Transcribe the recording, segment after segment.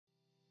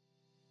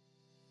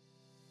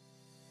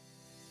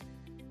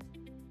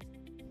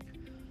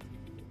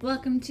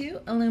Welcome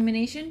to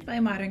Illumination by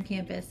Modern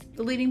Campus,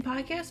 the leading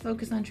podcast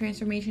focused on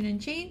transformation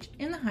and change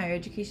in the higher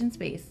education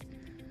space.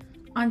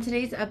 On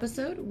today's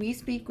episode, we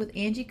speak with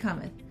Angie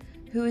Kamath,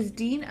 who is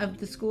Dean of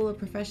the School of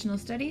Professional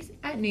Studies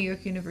at New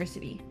York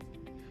University.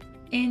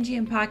 Angie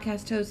and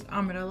podcast host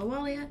Amrit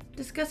Ahluwalia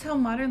discuss how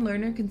modern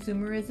learner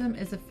consumerism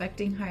is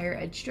affecting higher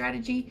ed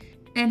strategy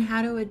and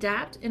how to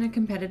adapt in a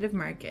competitive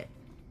market.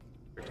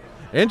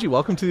 Angie,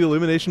 welcome to the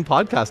Illumination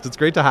podcast. It's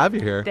great to have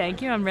you here.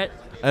 Thank you, Amrit.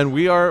 And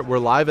we're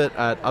live at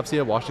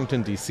UPSIA,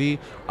 Washington, D.C.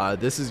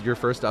 This is your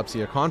first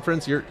UPSIA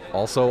conference. You're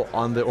also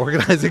on the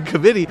organizing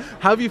committee.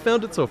 How have you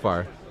found it so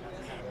far?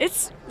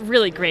 It's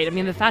really great. I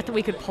mean, the fact that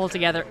we could pull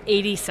together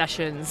 80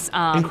 sessions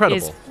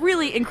is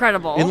really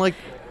incredible. In like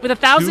with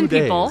 1,000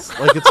 people.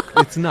 Like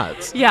it's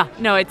nuts. Yeah,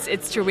 no,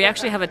 it's true. We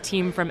actually have a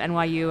team from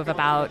NYU of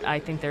about, I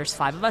think there's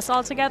 5 of us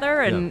all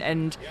together,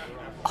 and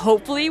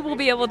hopefully we'll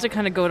be able to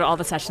kind of go to all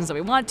the sessions that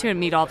we want to and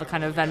meet all the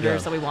kind of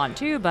vendors that we want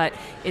to, but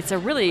it's a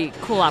really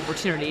cool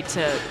opportunity to,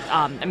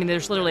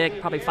 there's literally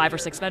like probably 5 or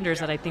 6 vendors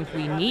that I think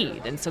we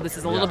need, and so this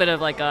is a little bit of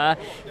like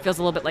feels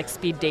a little bit like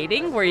speed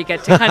dating, where you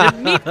get to kind of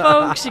meet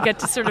folks, you get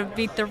to sort of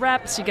meet the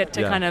reps, you get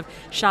to kind of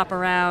shop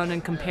around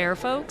and compare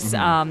folks,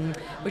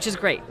 which is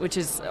great, which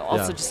is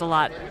also just a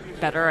lot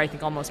better, I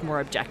think almost more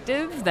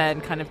objective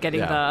than kind of getting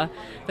the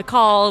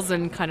calls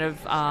and kind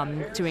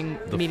of doing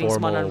the meetings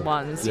formal,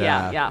 one-on-ones.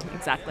 Yeah,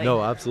 exactly.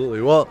 No,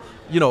 absolutely. Well,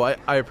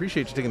 I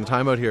appreciate you taking the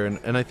time out here,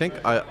 and I think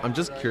I'm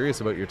just curious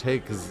about your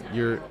take, because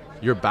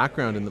your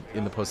background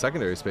in the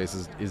post-secondary space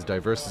is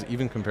diverse,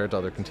 even compared to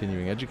other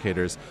continuing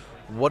educators.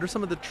 What are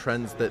some of the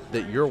trends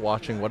that you're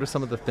watching? What are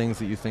some of the things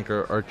that you think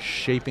are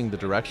shaping the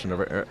direction of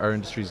our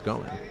industry's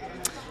going?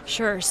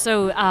 Sure.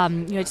 So, I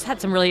just had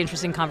some really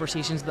interesting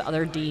conversations with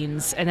other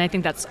deans, and I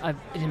think that's an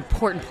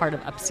important part of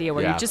UPSIA,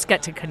 where you just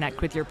get to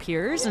connect with your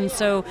peers. And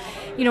so,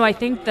 I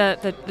think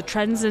that the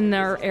trends in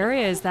our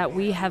area is that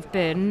we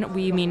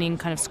meaning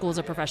kind of schools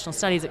of professional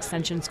studies,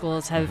 extension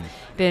schools, have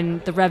been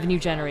the revenue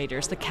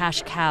generators, the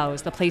cash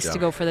cows, the place to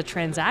go for the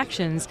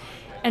transactions.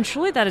 And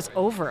truly that is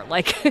over.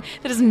 Like,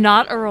 that is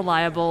not a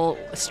reliable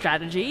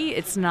strategy.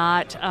 It's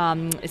not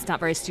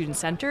very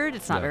student-centered.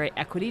 It's not very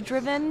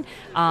equity-driven.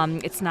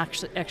 It's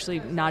not actually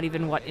not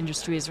even what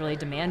industry is really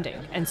demanding.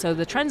 And so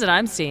the trends that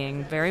I'm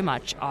seeing very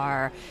much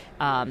are,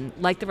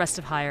 like the rest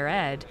of higher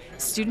ed,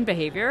 student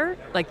behavior,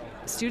 like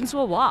students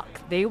will walk.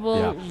 They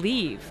will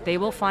leave. They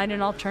will find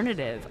an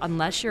alternative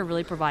unless you're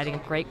really providing a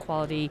great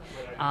quality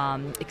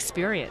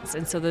experience.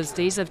 And so those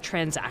days of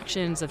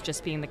transactions, of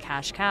just being the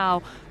cash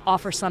cow,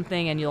 offer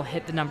something and you'll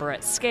hit the number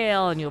at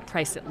scale and you'll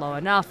price it low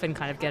enough and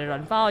kind of get it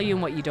on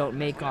volume, what you don't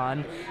make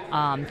on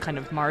kind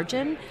of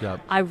margin.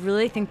 I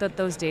really think that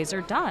those days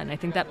are done. I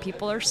think that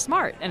people are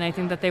smart, and I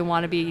think that they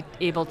want to be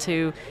able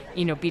to,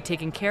 be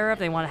taken care of.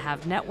 They want to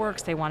have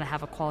networks. They want to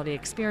have a quality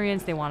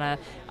experience. They want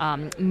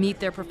to meet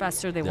their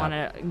professor. They want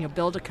to,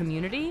 build a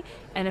community.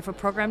 And if a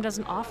program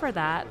doesn't offer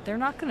that, they're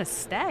not going to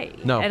stay.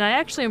 No. And I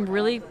actually am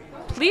really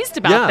pleased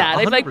about that.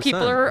 100%. Like,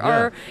 people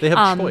are they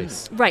have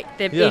choice. Right.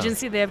 They have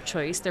agency. They have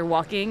choice. They're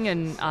walking,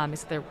 and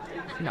they're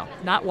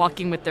not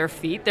walking with their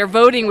feet. They're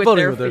voting with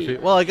their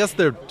feet. Well, I guess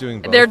they're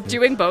doing both. They're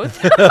doing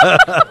both.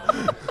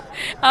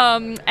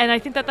 And I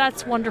think that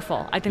that's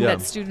wonderful. I think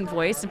that student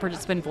voice and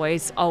participant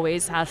voice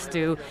always has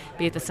to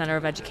be at the center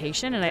of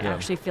education, and I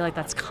actually feel like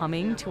that's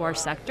coming to our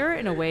sector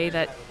in a way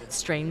that,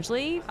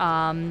 strangely,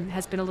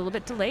 has been a little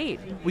bit delayed.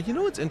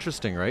 Well, it's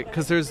interesting, right?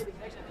 Because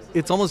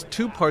it's almost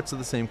 2 parts of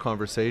the same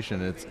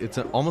conversation. It's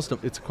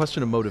a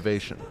question of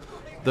motivation.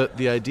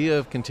 The idea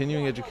of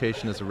continuing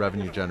education as a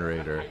revenue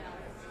generator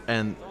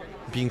and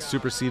being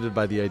superseded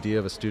by the idea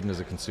of a student as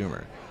a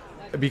consumer.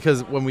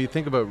 Because when we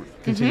think about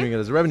continuing it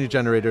as a revenue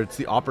generator, it's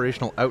the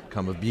operational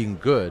outcome of being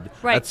good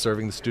at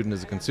serving the student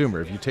as a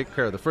consumer. If you take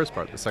care of the first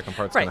part, the second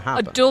part's going to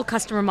happen. A dual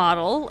customer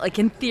model, like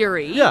in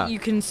theory, you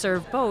can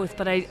serve both,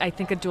 but I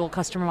think a dual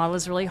customer model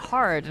is really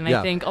hard. And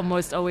I think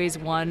almost always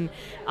one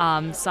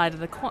side of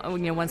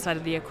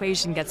the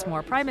equation gets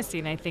more primacy.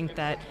 And I think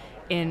that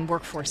in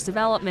workforce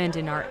development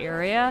in our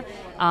area,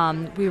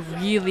 we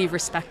really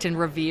respect and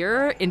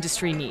revere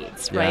industry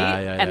needs, right?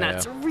 And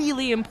that's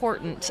really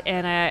important.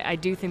 And I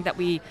do think that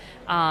we,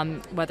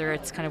 whether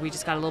it's kind of we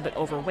just got a little bit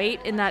overweight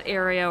in that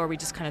area, or we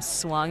just kind of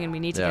swung, and we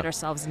need to get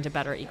ourselves into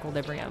better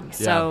equilibrium.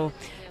 So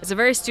as a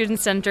very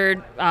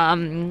student-centered,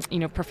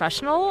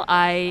 professional,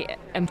 I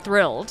am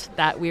thrilled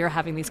that we are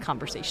having these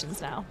conversations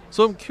now.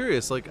 So I'm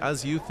curious, like,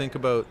 as you think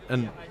about,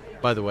 and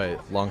by the way,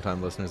 longtime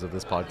listeners of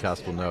this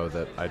podcast will know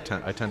that I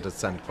tend to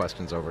send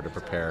questions over to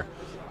prepare,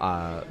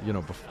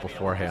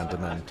 beforehand,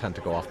 and then tend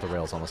to go off the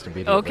rails almost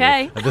immediately.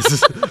 Okay. And this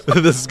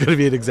is going to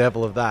be an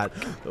example of that.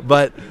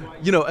 But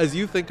as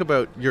you think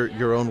about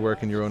your own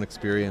work and your own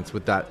experience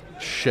with that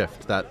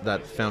shift,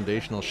 that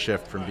foundational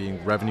shift from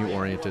being revenue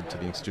oriented to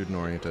being student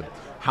oriented,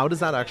 how does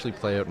that actually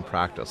play out in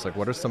practice? Like,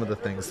 what are some of the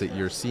things that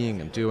you're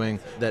seeing and doing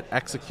that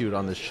execute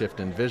on this shift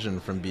in vision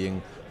from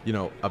being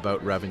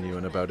about revenue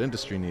and about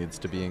industry needs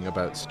to being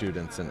about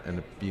students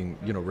and being,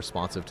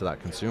 responsive to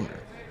that consumer?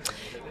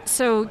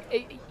 So,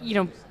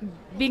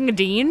 being a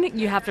dean,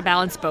 you have to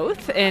balance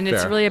both, and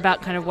it's really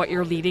about kind of what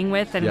you're leading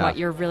with and what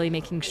you're really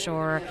making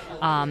sure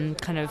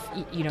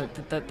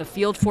the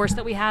field force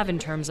that we have in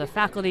terms of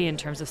faculty, in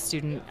terms of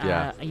student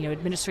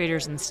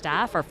administrators and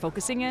staff are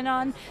focusing in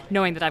on,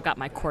 knowing that I've got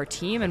my core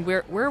team, and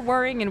we're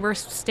worrying and we're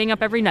staying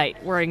up every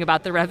night worrying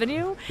about the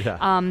revenue.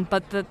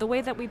 But the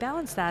way that we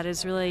balance that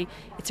is really,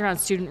 it's around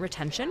student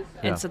retention,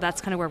 and so that's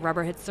kind of where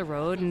rubber hits the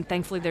road, and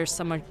thankfully there's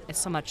so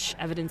much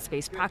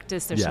evidence-based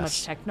practice, there's so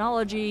much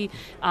technology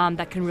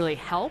that can really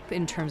help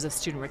in terms of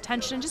student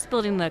retention, just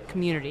building the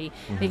community,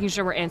 making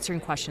sure we're answering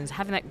questions,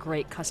 having that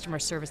great customer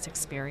service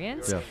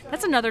experience.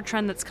 That's another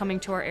trend that's coming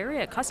to our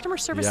area. Customer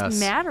service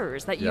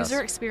matters. That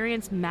user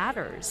experience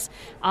matters,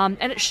 and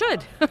it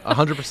should.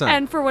 100%.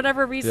 And for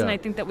whatever reason, I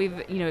think that we've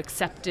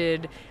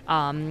accepted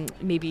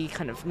maybe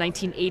kind of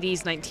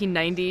 1980s,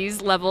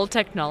 1990s level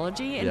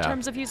technology in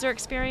terms of user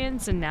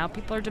experience, and now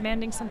people are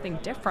demanding something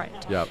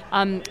different.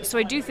 So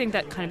I do think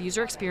that kind of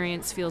user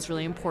experience feels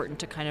really important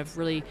to kind of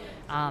really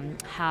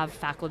have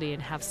faculty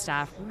and have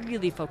staff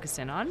really focus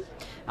in on.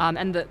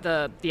 And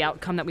the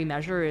outcome that we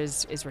measure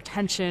is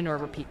retention or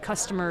repeat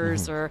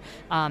customers or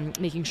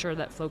making sure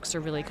that folks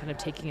are really kind of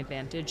taking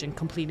advantage and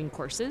completing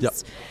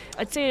courses.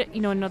 I'd say,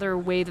 another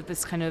way that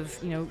this kind of,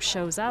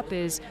 shows up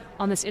is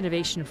on this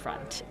innovation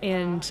front.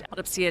 And at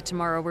UPSIA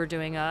tomorrow, we're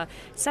doing a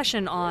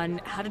session on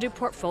how to do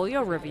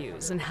portfolio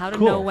reviews and how to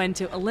know when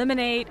to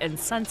eliminate and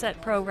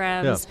sunset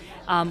programs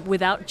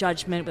without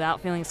judgment,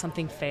 without feeling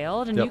something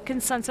failed. And you can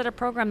sunset a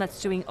program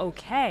that's doing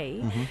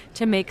okay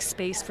to make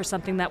space for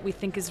something that we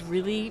think is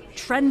really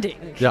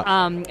trending,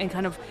 and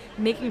kind of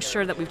making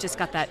sure that we've just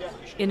got that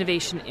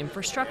innovation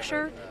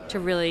infrastructure to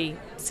really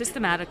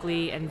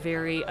systematically and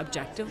very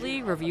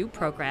objectively review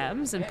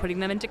programs and putting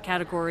them into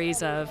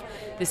categories of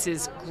this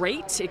is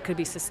great, it could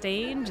be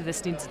sustained,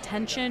 this needs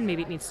attention,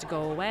 maybe it needs to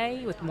go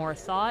away with more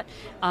thought,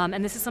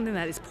 and this is something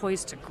that is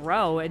poised to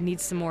grow and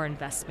needs some more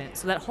investment.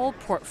 So that whole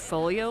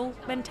portfolio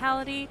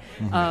mentality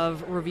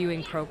of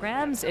reviewing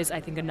programs is, I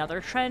think,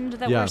 another trend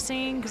that we're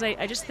seeing, because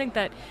I just think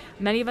that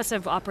many of us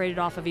have operated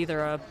off of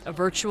either a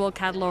virtual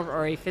catalog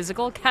or a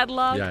physical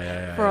catalog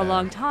for a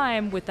long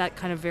time with that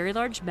kind of very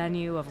large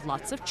menu of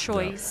lots of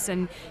choice,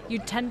 and you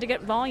tend to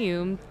get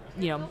volume,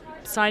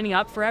 signing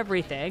up for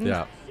everything,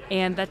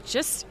 and that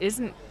just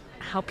isn't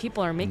how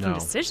people are making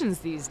decisions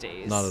these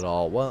days. Not at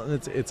all. Well,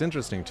 it's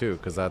interesting too,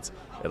 because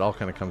it all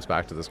kind of comes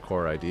back to this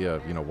core idea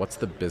of what's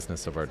the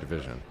business of our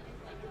division.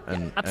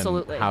 And,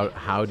 absolutely. And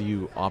how do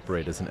you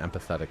operate as an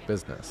empathetic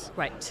business?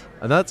 Right.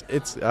 And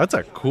that's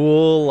a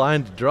cool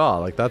line to draw.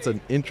 Like, that's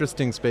an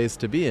interesting space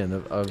to be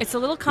in. It's a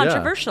little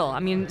controversial. I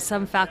mean,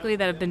 some faculty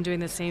that have been doing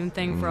the same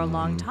thing for a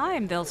long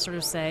time, they'll sort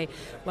of say,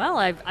 well,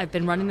 I've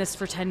been running this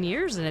for 10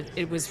 years and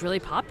it was really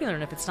popular,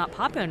 and if it's not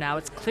popular now,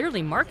 it's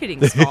clearly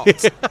marketing's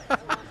fault.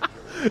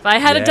 If I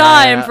had a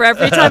dime for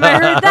every time I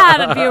heard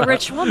that, I'd be a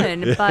rich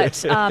woman.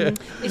 But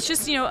it's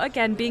just,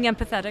 again, being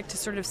empathetic to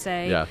sort of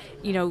say,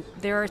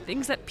 there are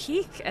things that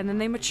peak and then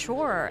they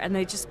mature and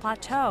they just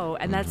plateau.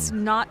 And that's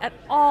not at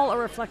all a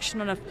reflection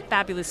on a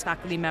fabulous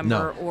faculty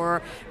member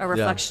or a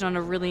reflection on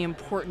a really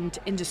important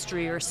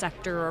industry or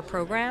sector or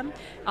program.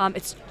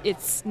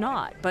 It's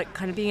not. But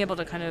kind of being able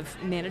to kind of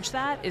manage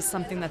that is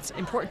something that's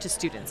important to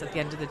students at the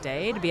end of the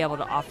day, to be able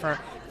to offer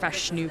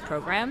fresh new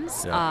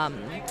programs.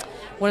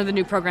 One of the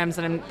new programs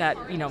that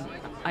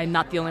I'm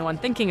not the only one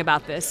thinking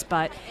about this,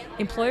 but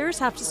employers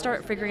have to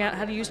start figuring out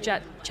how to use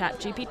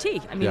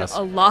ChatGPT. I mean,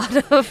 a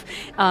lot of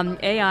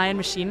AI and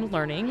machine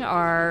learning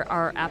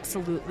are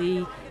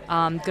absolutely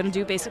going to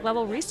do basic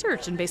level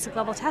research and basic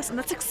level tests, and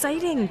that's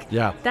exciting.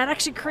 That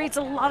actually creates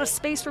a lot of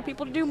space for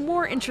people to do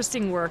more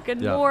interesting work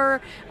and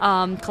more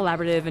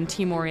collaborative and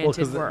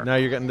team-oriented work. Now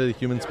you're getting to the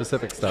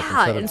human-specific stuff.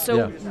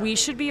 We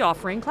should be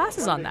offering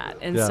classes on that.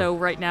 And so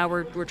right now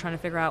we're trying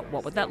to figure out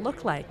what would that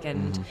look like,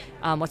 and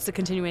what's the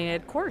continuing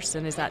ed course,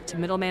 and is that to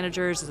middle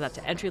managers, is that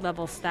to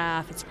entry-level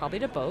staff? It's probably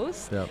to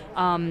both.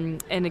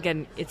 And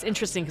again, it's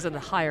interesting because at the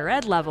higher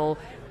ed level,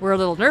 we're a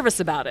little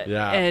nervous about it.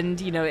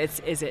 And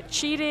is it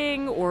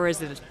cheating or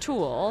is it a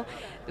tool?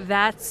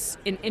 That's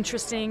an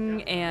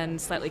interesting and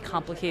slightly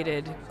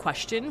complicated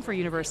question for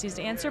universities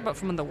to answer, but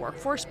from the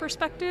workforce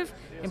perspective,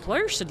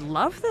 employers should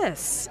love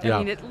this. I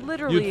mean, it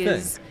literally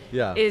is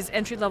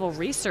entry-level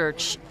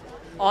research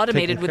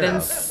automated within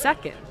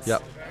seconds.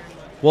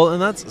 Well,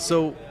 and that's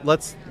so.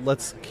 Let's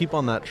keep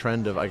on that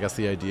trend of, I guess,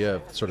 the idea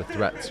of sort of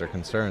threats or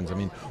concerns. I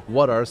mean,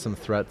 what are some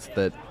threats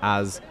that,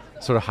 as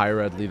sort of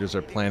higher ed leaders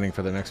are planning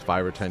for the next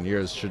 5 or 10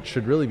 years,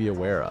 should really be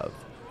aware of?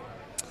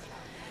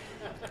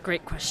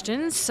 Great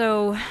question.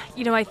 So,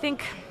 I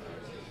think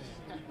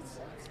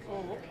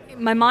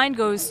my mind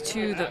goes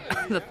to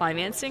the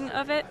financing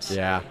of it.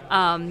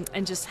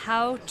 And just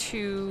how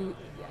to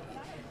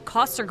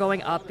costs are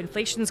going up,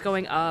 inflation's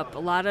going up. A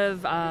lot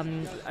of,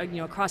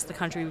 across the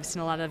country, we've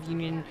seen a lot of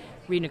union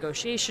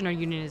renegotiation or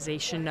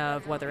unionization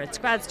of whether it's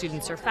grad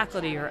students or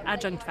faculty or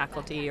adjunct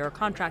faculty or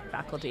contract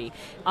faculty,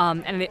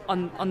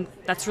 and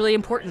that's really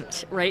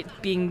important, right?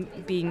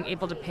 Being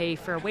able to pay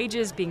fair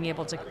wages, being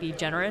able to be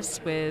generous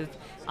with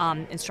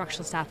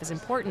instructional staff is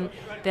important.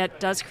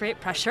 That does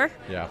create pressure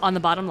on the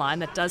bottom line.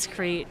 That does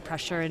create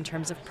pressure in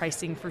terms of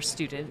pricing for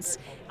students.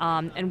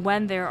 And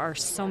when there are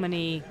so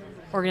many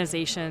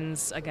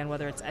organizations, again,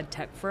 whether it's ed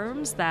tech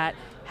firms, that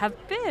have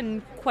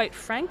been, quite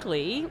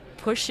frankly,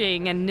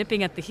 pushing and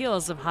nipping at the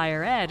heels of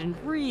higher ed and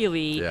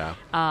really,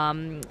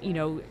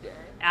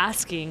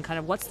 asking kind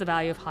of what's the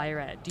value of higher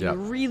ed? Do you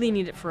really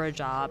need it for a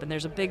job? And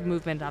there's a big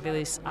movement,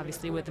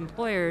 obviously, with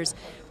employers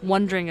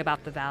wondering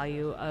about the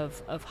value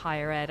of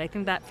higher ed. I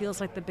think that feels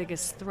like the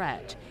biggest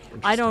threat.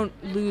 I don't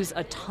lose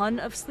a ton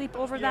of sleep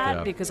over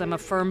that because I'm a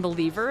firm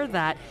believer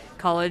that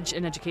college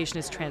and education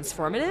is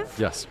transformative.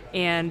 Yes.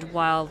 And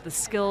while the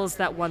skills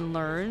that one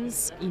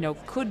learns,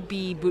 could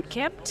be boot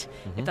camped,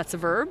 if that's a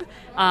verb,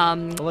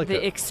 the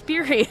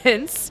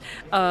experience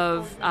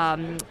of,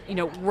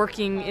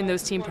 working in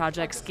those team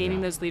projects,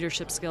 gaining those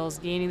leadership skills,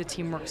 gaining the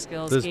teamwork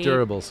skills. There's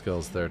durable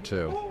skills there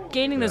too.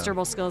 Gaining those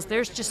durable skills,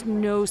 there's just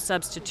no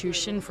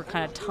substitution for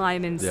kind of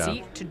time and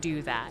seat to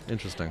do that.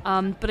 Interesting.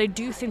 But I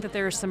do think that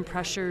there are some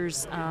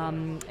pressures,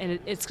 and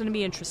it's going to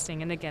be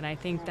interesting. And again, I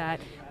think that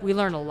we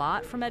learn a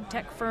lot from ed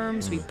tech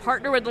firms. We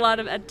partner with a lot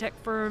of ed tech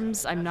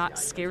firms. I'm not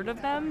scared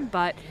of them,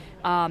 but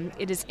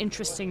it is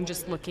interesting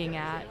just looking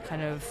at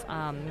kind of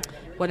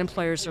what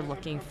employers are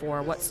looking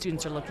for, what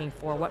students are looking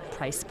for, what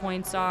price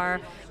points are,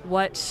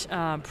 what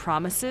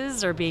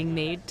promises are being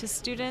made to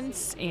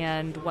students,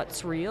 and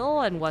what's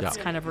real and what's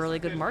kind of a really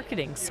good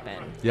marketing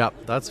spin. Yeah,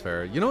 that's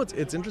fair.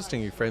 It's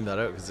interesting you frame that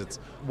out, because it's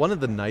one of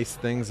the nice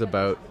things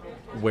about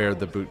where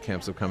the boot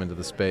camps have come into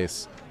the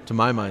space, to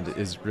my mind,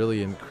 is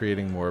really in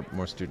creating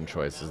more student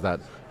choice. Is that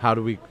how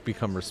do we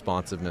become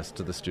responsiveness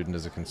to the student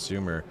as a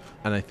consumer?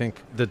 And I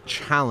think the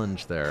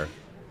challenge there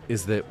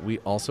is that we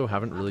also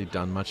haven't really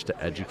done much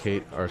to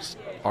educate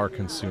our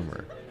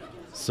consumer.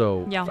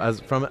 So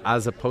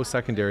as a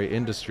post-secondary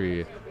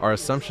industry, our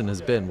assumption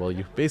has been, well,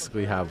 you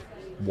basically have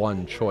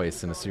one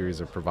choice in a series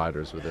of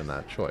providers within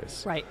that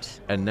choice. Right.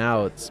 And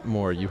now it's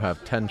more, you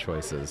have 10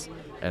 choices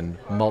and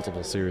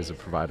multiple series of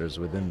providers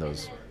within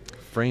those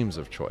frames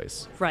of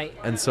choice. Right.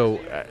 And so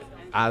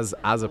as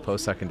a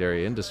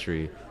post-secondary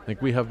industry, I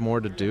think we have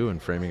more to do in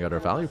framing out our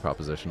value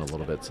proposition a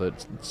little bit,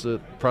 so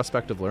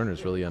prospective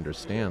learners really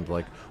understand,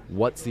 like,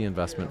 what's the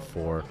investment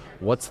for,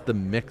 what's the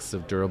mix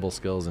of durable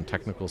skills and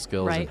technical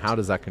skills, and how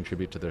does that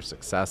contribute to their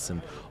success,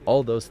 and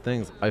all those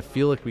things. I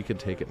feel like we could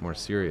take it more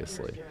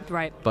seriously.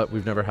 Right. But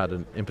we've never had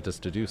an impetus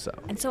to do so.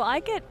 And so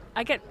I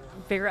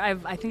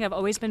think I've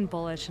always been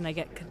bullish, and I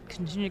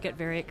continue to get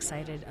very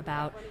excited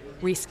about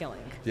reskilling.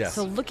 Yes.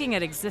 So looking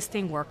at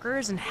existing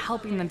workers and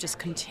helping them just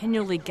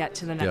continually get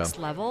to the next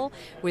level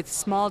with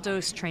small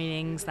dose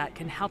trainings that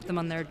can help them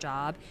on their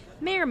job.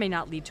 May or may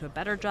not lead to a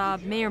better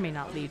job, may or may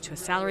not lead to a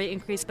salary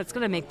increase, but it's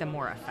going to make them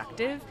more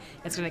effective.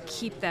 It's going to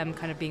keep them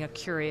kind of being a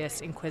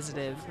curious,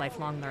 inquisitive,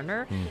 lifelong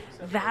learner.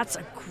 That's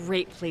a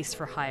great place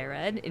for higher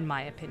ed, in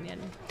my opinion.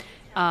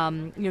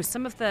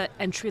 Some of the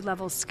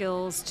entry-level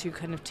skills to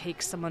kind of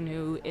take someone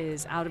who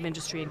is out of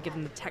industry and give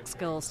them the tech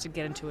skills to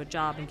get into a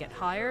job and get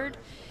hired,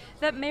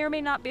 that may or may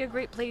not be a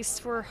great place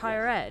for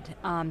higher ed,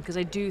 because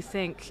I do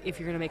think if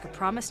you're going to make a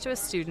promise to a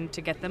student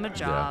to get them a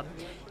job,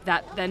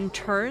 that then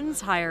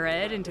turns higher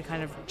ed into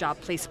kind of job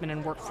placement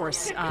and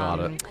workforce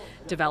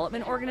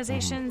development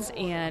organizations.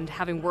 And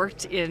having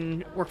worked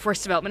in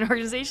workforce development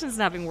organizations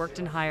and having worked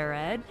in higher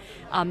ed,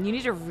 you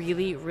need a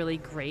really, really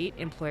great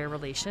employer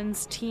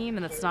relations team.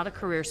 And that's not a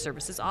career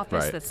services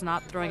office. Right. That's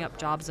not throwing up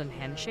jobs on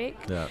Handshake.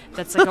 Yeah.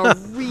 That's like a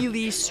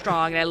really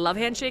strong, and I love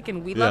Handshake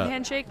and we love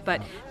Handshake,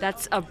 but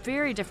that's a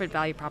very different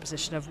value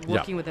proposition of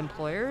working with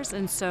employers.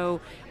 And so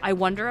I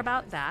wonder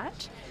about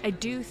that. I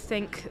do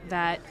think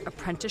that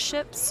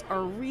apprenticeships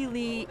are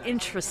really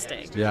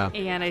interesting. Yeah.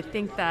 And I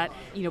think that,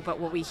 but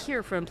what we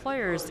hear from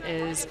employers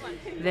is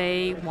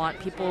they want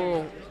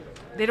people,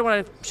 they don't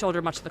want to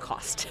shoulder much of the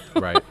cost.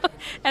 Right.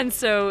 And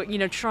so,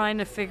 trying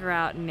to figure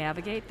out and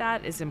navigate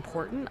that is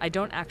important. I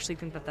don't actually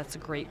think that that's a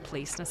great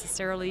place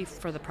necessarily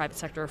for the private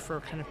sector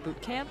for kind of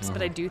boot camps,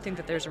 but I do think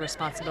that there's a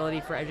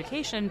responsibility for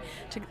education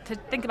to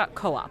think about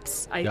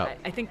co-ops. I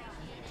think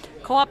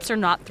co-ops are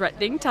not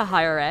threatening to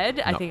higher ed.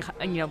 No. I think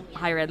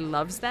higher ed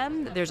loves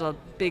them. There's a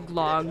big,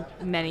 long,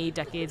 many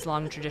decades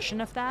long tradition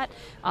of that,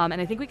 and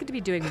I think we could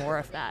be doing more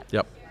of that.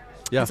 Yep.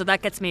 Yeah. And so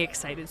that gets me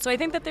excited. So I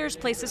think that there's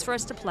places for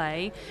us to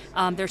play.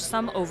 There's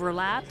some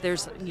overlap.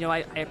 There's,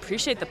 I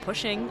appreciate the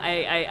pushing.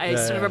 I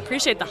sort of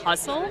appreciate the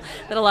hustle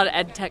that a lot of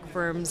ed tech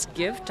firms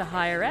give to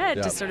higher ed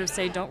to sort of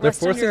say, don't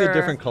rest on your... They're forcing a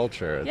different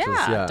culture.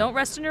 Don't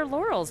rest on your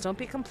laurels. Don't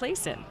be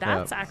complacent.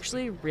 That's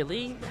actually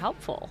really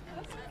helpful.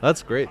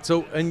 That's great.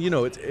 So, and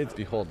it's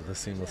behold the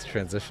seamless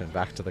transition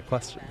back to the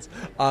questions,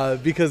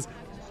 because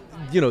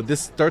this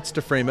starts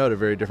to frame out a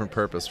very different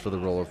purpose for the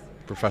role of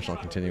professional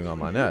continuing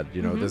online ed.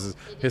 This is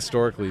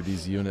historically,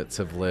 these units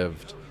have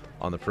lived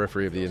on the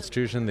periphery of the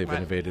institution. They've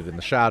innovated in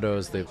the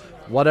shadows. They've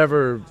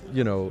whatever,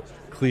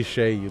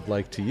 cliche you'd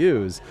like to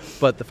use.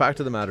 But the fact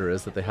of the matter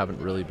is that they haven't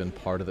really been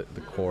part of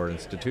the core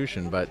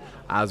institution. But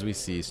as we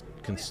see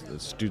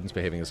students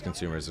behaving as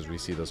consumers, as we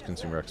see those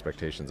consumer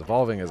expectations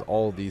evolving, as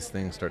all these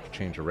things start to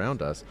change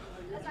around us,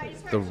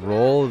 the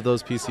role of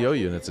those PCO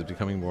units is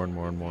becoming more and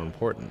more and more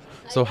important.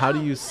 So how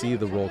do you see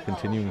the role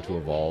continuing to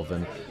evolve,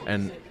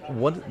 and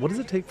what does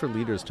it take for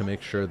leaders to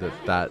make sure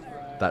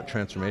that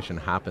transformation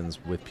happens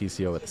with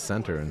PCO at the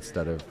center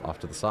instead of off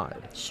to the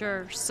side?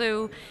 Sure.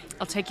 So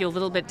I'll take you a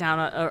little bit down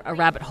a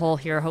rabbit hole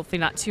here, hopefully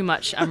not too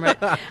much,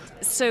 Amrit.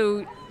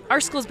 So our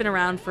school's been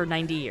around for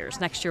 90 years.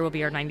 Next year will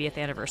be our 90th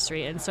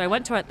anniversary. And so I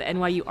went to the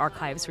NYU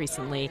archives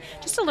recently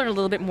just to learn a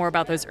little bit more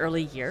about those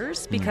early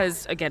years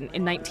because, again,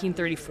 in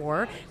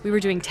 1934, we were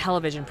doing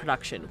television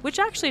production, which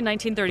actually in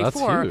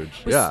 1934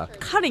 was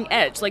cutting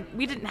edge. Like,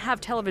 we didn't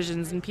have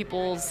televisions in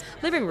people's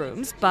living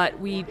rooms, but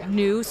we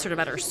knew sort of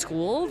at our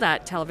school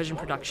that television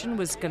production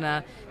was going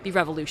to be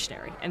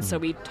revolutionary. And so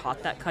we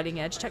taught that cutting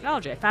edge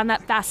technology. I found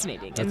that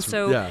fascinating.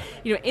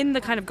 In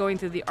the kind of going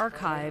through the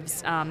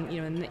archives,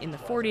 in the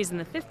 40s and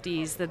the 50s,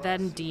 the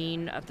then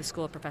dean of the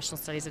School of Professional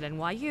Studies at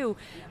NYU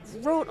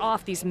wrote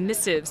off these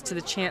missives to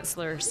the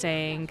chancellor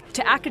saying,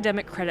 to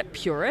academic credit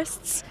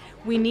purists,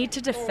 we need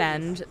to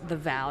defend the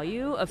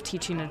value of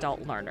teaching an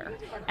adult learner.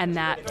 And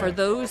that for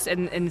those,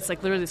 and it's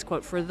like literally this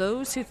quote, for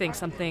those who think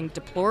something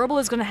deplorable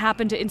is going to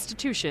happen to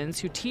institutions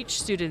who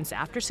teach students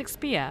after 6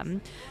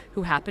 p.m.,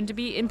 who happen to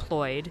be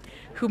employed,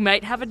 who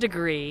might have a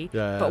degree,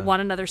 but want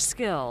another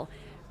skill,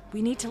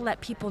 we need to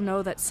let people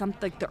know that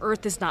the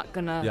earth is not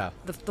going to,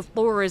 the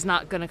floor is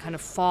not going to kind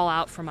of fall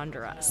out from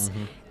under us.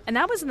 Mm-hmm. And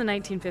that was in the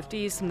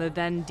 1950s from the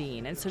then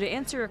dean. And so to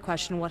answer your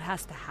question, what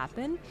has to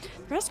happen?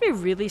 There has to be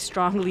really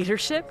strong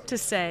leadership to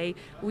say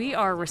we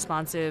are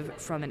responsive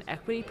from an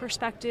equity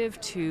perspective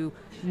to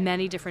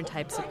many different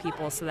types of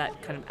people, so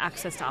that kind of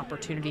access to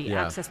opportunity,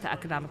 access to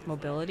economic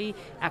mobility,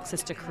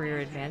 access to career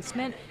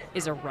advancement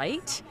is a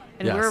right.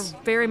 And we're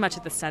very much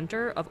at the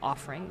center of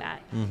offering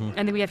that. Mm-hmm.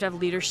 And then we have to have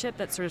leadership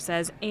that sort of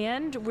says,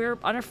 and we're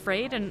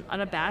unafraid and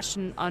unabashed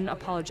and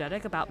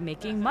unapologetic about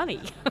making money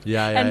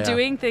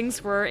doing things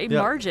for a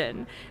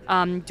margin.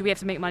 Do we have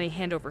to make money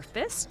hand over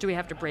fist? Do we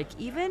have to break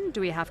even?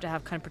 Do we have to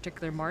have kind of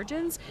particular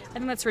margins? I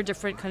think that's for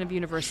different kind of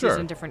universities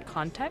in different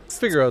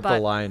contexts. Figure out the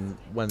line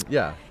when,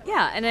 Yeah,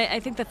 and I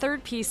think the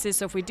third piece is,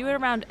 so if we do it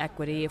around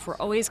equity, if we're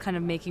always kind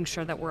of making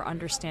sure that we're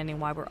understanding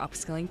why we're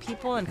upskilling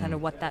people and kind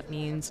of what that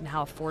means and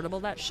how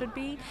affordable that should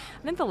be.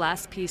 I think the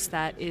last piece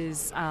that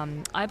is,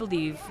 I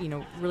believe,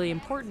 really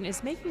important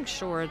is making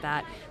sure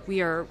that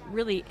we are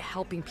really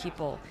helping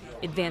people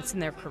advance in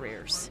their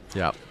careers.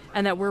 Yeah.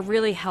 And that we're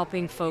really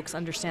helping folks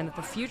understand that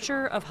the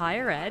future of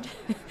higher ed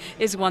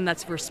is one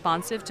that's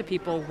responsive to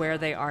people where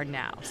they are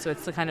now. So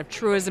it's the kind of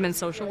truism in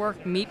social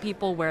work, meet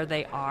people where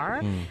they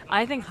are.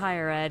 I think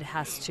higher ed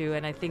has to,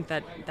 and I think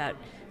that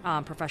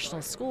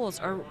professional schools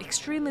are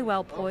extremely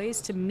well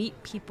poised to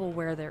meet people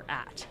where they're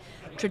at.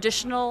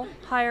 Traditional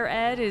higher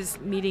ed is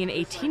meeting an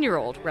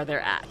 18-year-old where they're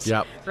at,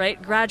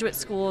 right? Graduate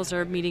schools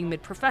are meeting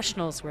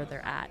mid-professionals where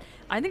they're at.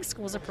 I think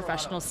schools of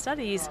professional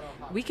studies,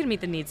 we can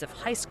meet the needs of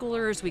high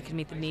schoolers, we can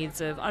meet the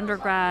needs of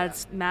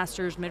undergrads,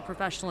 masters,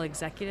 mid-professional,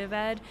 executive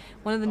ed.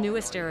 One of the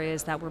newest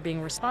areas that we're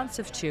being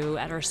responsive to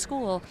at our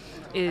school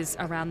is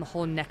around the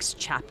whole next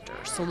chapter.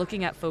 So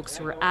looking at folks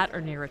who are at or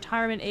near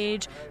retirement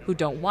age, who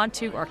don't want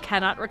to or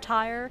cannot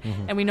retire.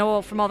 Mm-hmm. And we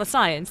know from all the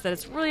science that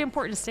it's really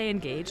important to stay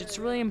engaged, it's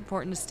really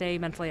important to stay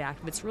mentally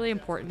active, it's really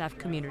important to have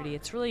community,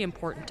 it's really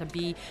important to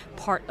be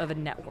part of a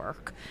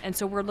network. And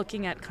so we're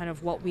looking at kind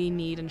of what we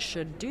need and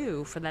should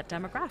do for that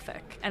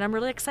demographic. And I'm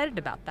really excited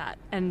about that.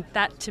 And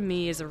that, to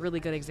me, is a really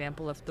good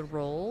example of the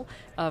role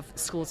of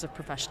schools of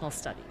professional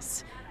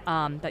studies.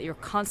 That you're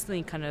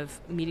constantly kind of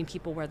meeting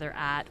people where they're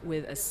at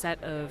with a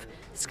set of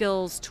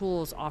skills,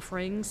 tools,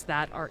 offerings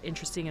that are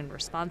interesting and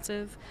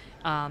responsive,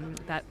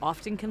 that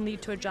often can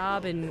lead to a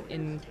job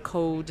in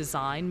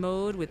co-design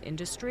mode with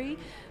industry,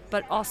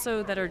 but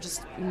also that are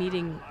just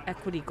meeting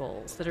equity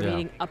goals, that are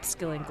meeting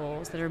upskilling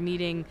goals, that are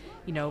meeting,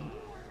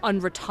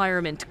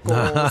 unretirement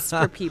goals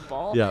for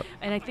people.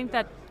 And I think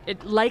that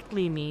it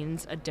likely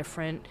means a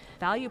different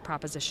value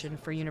proposition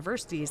for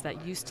universities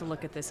that used to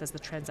look at this as the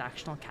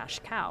transactional cash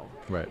cow.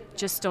 Right.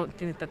 Just don't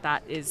think that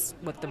that is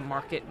what the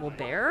market will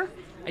bear.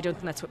 I don't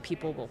think that's what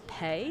people will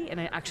pay, and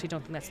I actually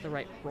don't think that's the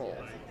right role.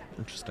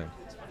 Interesting.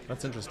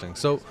 That's interesting.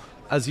 So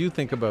as you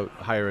think about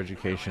higher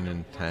education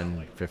in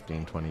 10,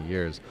 15, 20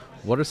 years,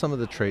 what are some of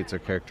the traits or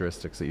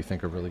characteristics that you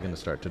think are really going to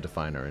start to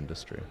define our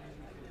industry?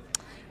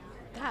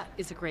 That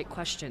is a great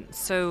question.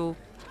 So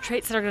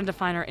traits that are going to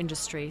define our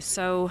industry.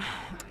 So,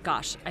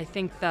 I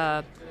think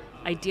the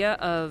idea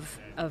of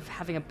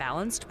having a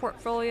balanced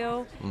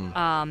portfolio,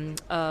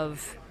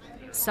 of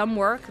some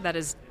work that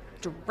is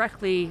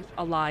directly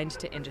aligned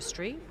to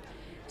industry,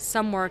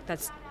 some work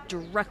that's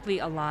directly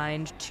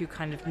aligned to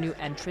kind of new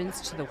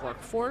entrants to the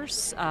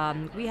workforce.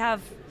 We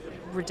have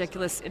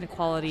ridiculous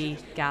inequality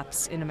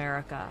gaps in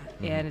America,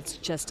 and it's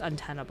just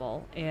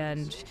untenable.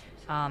 And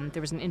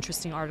there was an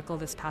interesting article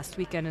this past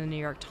weekend in the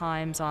New York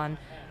Times on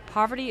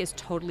poverty is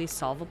totally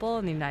solvable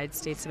in the United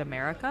States of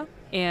America,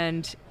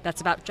 and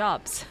that's about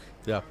jobs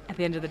at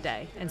the end of the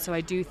day. And so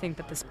I do think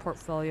that this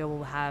portfolio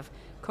will have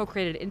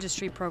co-created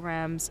industry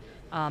programs,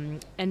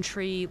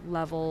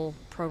 entry-level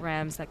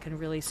programs that can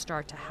really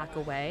start to hack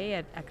away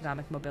at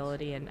economic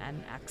mobility and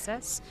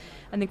access.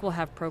 I think we'll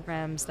have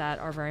programs that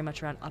are very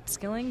much around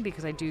upskilling,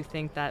 because I do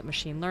think that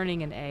machine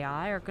learning and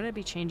AI are going to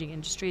be changing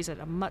industries at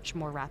a much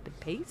more rapid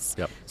pace.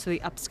 So the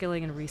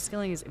upskilling and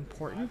reskilling is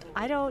important.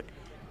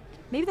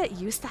 Maybe that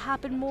used to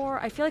happen more.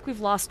 I feel like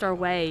we've lost our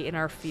way in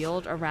our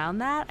field around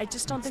that. I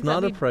just don't think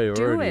that we do it as much. It's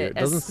not a priority. It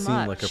doesn't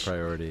seem like a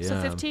priority. So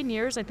 15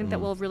 years, I think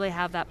that we'll really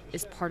have that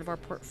as part of our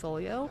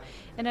portfolio.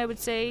 And I would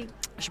say,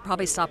 I should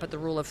probably stop at the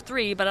rule of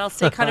 3, but I'll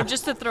say kind of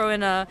just to throw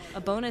in a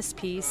bonus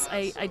piece,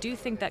 I do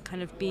think that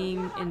kind of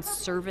being in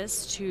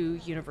service to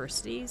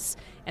universities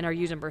and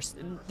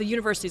the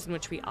universities in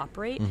which we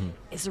operate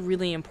is a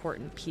really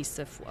important piece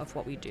of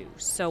what we do.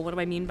 So what do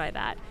I mean by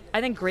that? I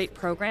think great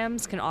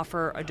programs can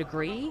offer a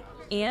degree,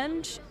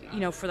 and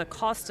for the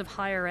cost of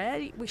higher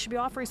ed, we should be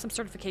offering some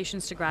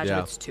certifications to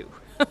graduates too.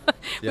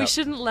 We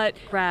shouldn't let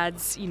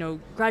grads,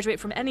 graduate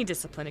from any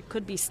discipline. It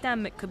could be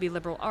STEM, it could be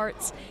liberal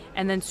arts,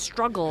 and then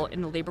struggle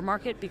in the labor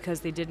market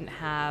because they didn't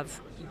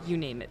have, you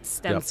name it,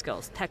 STEM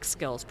skills, tech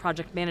skills,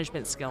 project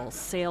management skills,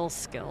 sales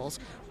skills,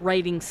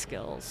 writing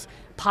skills,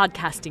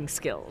 podcasting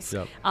skills.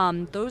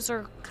 Those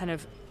are kind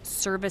of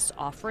service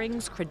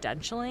offerings,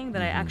 credentialing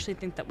that I actually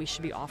think that we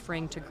should be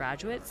offering to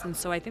graduates. And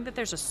so I think that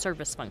there's a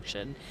service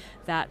function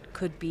that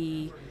could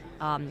be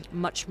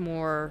much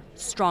more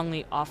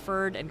strongly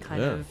offered and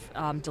kind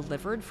of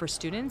delivered for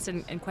students.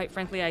 And quite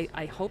frankly,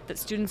 I hope that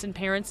students and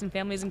parents and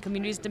families and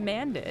communities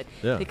demand it,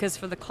 because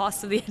for the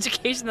cost of the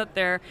education that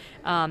they're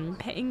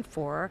paying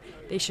for,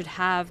 they should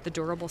have the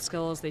durable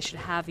skills, they should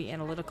have the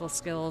analytical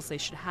skills, they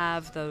should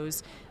have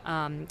those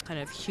kind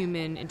of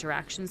human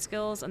interaction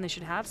skills, and they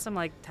should have some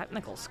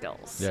technical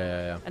skills.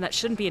 And that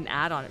shouldn't be an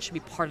add-on, it should be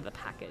part of the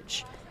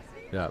package.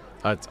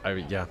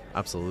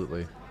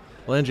 Absolutely.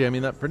 Well, Angie,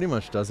 that pretty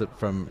much does it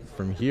from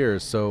here.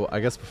 So I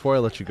guess before I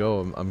let you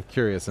go, I'm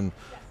curious, and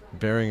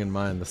bearing in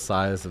mind the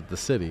size of the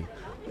city,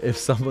 if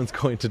someone's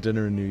going to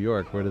dinner in New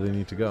York, where do they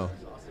need to go?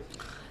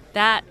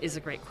 That is a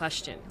great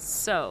question.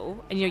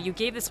 So, and you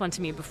gave this one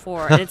to me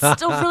before, and it's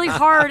still really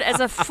hard as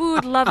a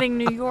food-loving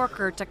New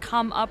Yorker to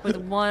come up with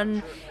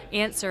one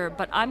answer,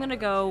 but I'm going to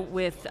go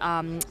with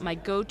my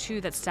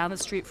go-to that's down the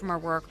street from our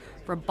work,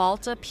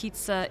 Ribalta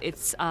Pizza.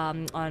 It's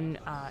on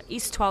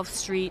East 12th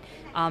Street.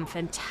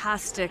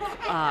 Fantastic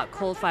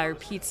coal-fired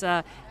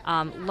pizza,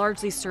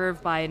 largely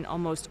served by an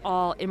almost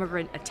all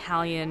immigrant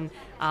Italian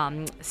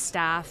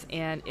staff,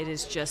 and it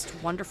is just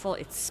wonderful.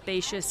 It's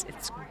spacious,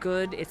 it's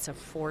good, it's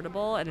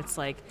affordable, and it's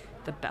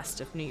the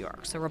best of New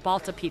York. So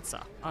Ribalta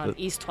Pizza on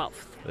East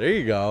 12th. There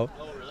you go.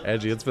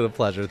 Angie, it's been a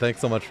pleasure. Thanks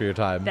so much for your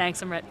time.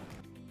 Thanks, Amrit.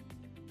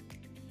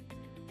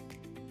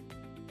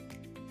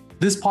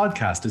 This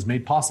podcast is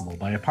made possible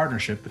by a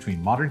partnership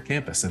between Modern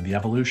Campus and The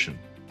Evolution.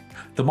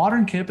 The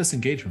Modern Campus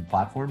Engagement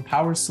Platform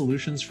powers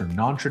solutions for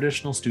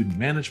non-traditional student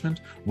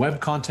management,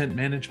 web content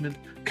management,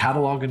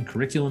 catalog and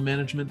curriculum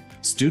management,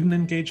 student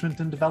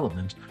engagement and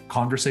development,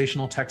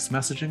 conversational text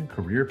messaging,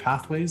 career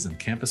pathways, and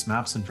campus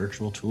maps and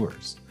virtual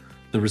tours.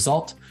 The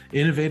result,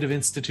 innovative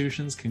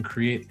institutions can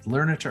create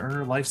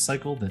learner-to-earner life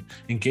cycle that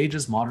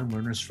engages modern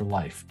learners for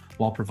life,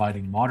 while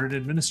providing modern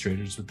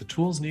administrators with the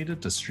tools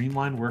needed to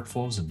streamline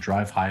workflows and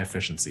drive high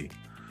efficiency.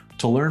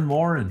 To learn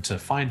more and to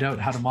find out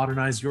how to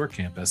modernize your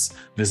campus,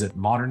 visit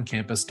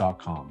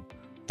moderncampus.com.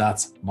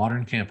 That's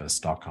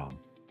moderncampus.com.